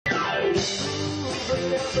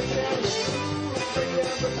Hi,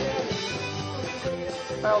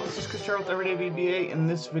 this is Chris with Everydayvba. In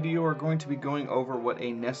this video, we're going to be going over what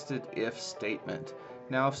a nested if statement.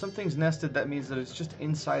 Now, if something's nested, that means that it's just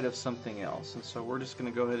inside of something else. And so we're just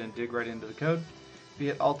going to go ahead and dig right into the code. If you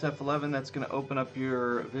hit Alt F11, that's going to open up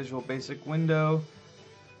your Visual Basic window.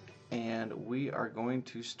 And we are going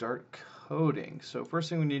to start coding. So first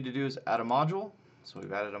thing we need to do is add a module. So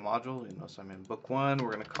we've added a module. You notice I'm in book 1.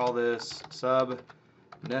 We're going to call this sub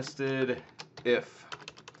nested if.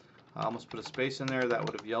 I almost put a space in there. That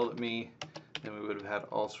would have yelled at me, and we would have had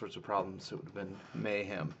all sorts of problems. It would have been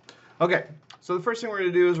mayhem. Okay, so the first thing we're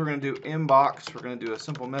going to do is we're going to do mbox. We're going to do a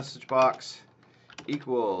simple message box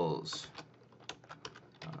equals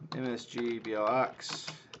MsgBox,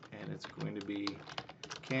 and it's going to be,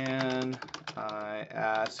 can I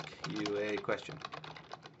ask you a question?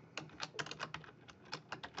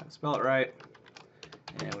 Gotta spell it right.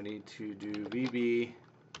 And we need to do vbYesNo.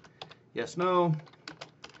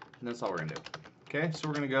 And that's all we're going to do. Okay, so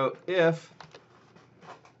we're going to go if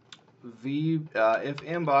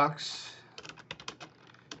mbox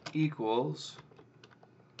equals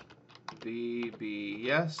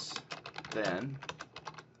vbYes, then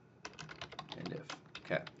and if.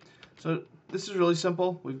 Okay, so this is really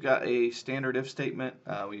simple. We've got a standard if statement.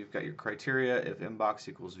 We've got your criteria. If mbox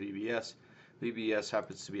equals vbYes, vbYes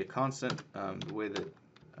happens to be a constant. The way that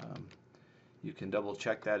you can double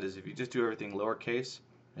check that is if you just do everything lowercase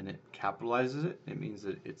and it capitalizes it, it means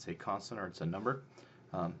that it's a constant or it's a number.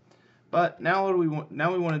 But now what do we want?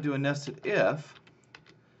 Now we want to do a nested if.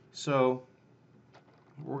 So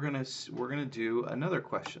we're gonna do another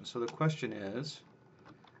question. So the question is,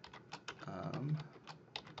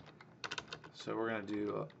 so we're gonna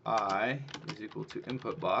do I is equal to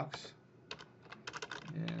InputBox.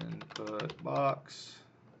 InputBox.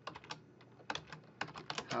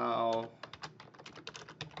 How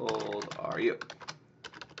old are you?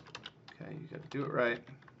 Okay, you got to do it right.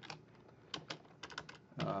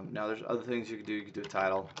 Now there's other things you could do. You could do a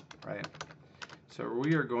title, right? So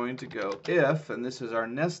we are going to go if, and this is our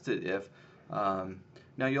nested if. Now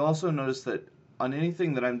you'll also notice that on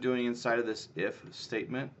anything that I'm doing inside of this if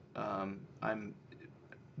statement, I'm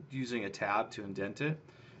using a tab to indent it.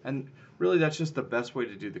 And really that's just the best way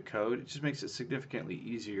to do the code. It just makes it significantly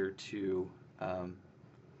easier to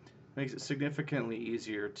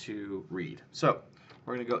read. So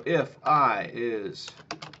we're going to go if I is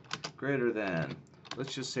greater than,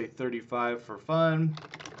 let's just say 35 for fun.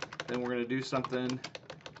 Then we're going to do something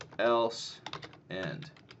else end.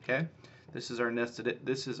 Okay, this is our nested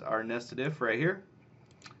if right here,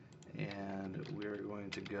 and we're going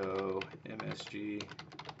to go MsgBox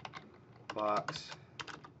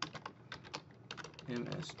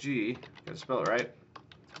MsG. Got to spell it right.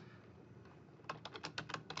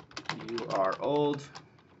 You are old.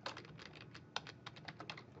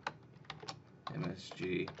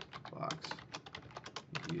 MsgBox.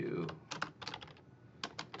 You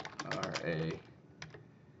are a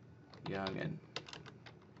youngin.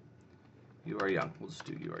 You are young. We'll just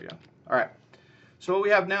do you are young. All right. So what we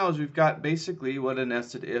have now is we've got basically what a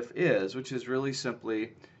nested if is, which is really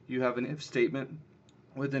simply you have an if statement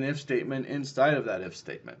with an if statement inside of that if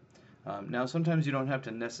statement. Now sometimes you don't have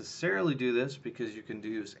to necessarily do this because you can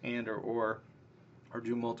use and or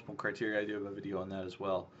do multiple criteria. I do have a video on that as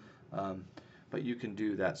well. But you can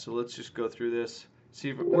do that. So let's just go through this, see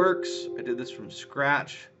if it works. I did this from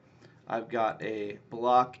scratch. I've got a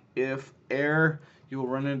block if error. You will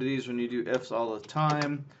run into these when you do ifs all the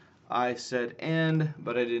time. I said end,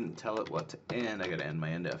 but I didn't tell it what to end. I got to end my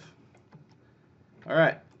end if. All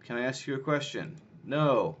right, can I ask you a question?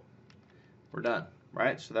 No. We're done,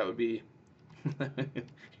 right? So that would be,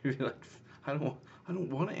 you'd be like, I don't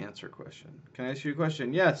want to answer a question. Can I ask you a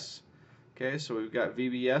question? Yes. Okay, so we've got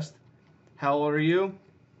vbYes. How old are you?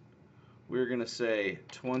 We're going to say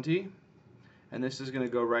 20, and this is going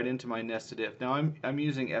to go right into my nested if. Now I'm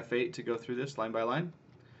using F8 to go through this line by line.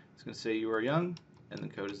 It's going to say you are young, and the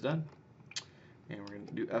code is done. And we're going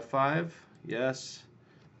to do F5. Yes.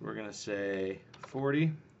 We're going to say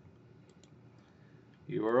 40.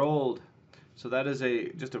 You are old. So that is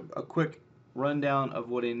just a quick rundown of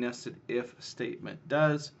what a nested if statement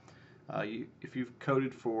does. If you've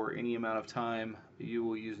coded for any amount of time, you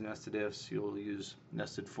will use nested ifs, you'll use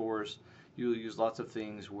nested fors, you'll use lots of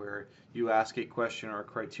things where you ask a question or a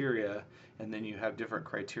criteria and then you have different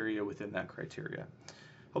criteria within that criteria.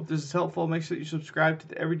 Hope this is helpful. Make sure that you subscribe to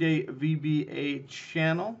the Everydayvba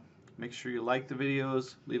channel. Make sure you like the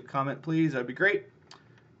videos, leave a comment please, that'd be great.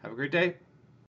 Have a great day.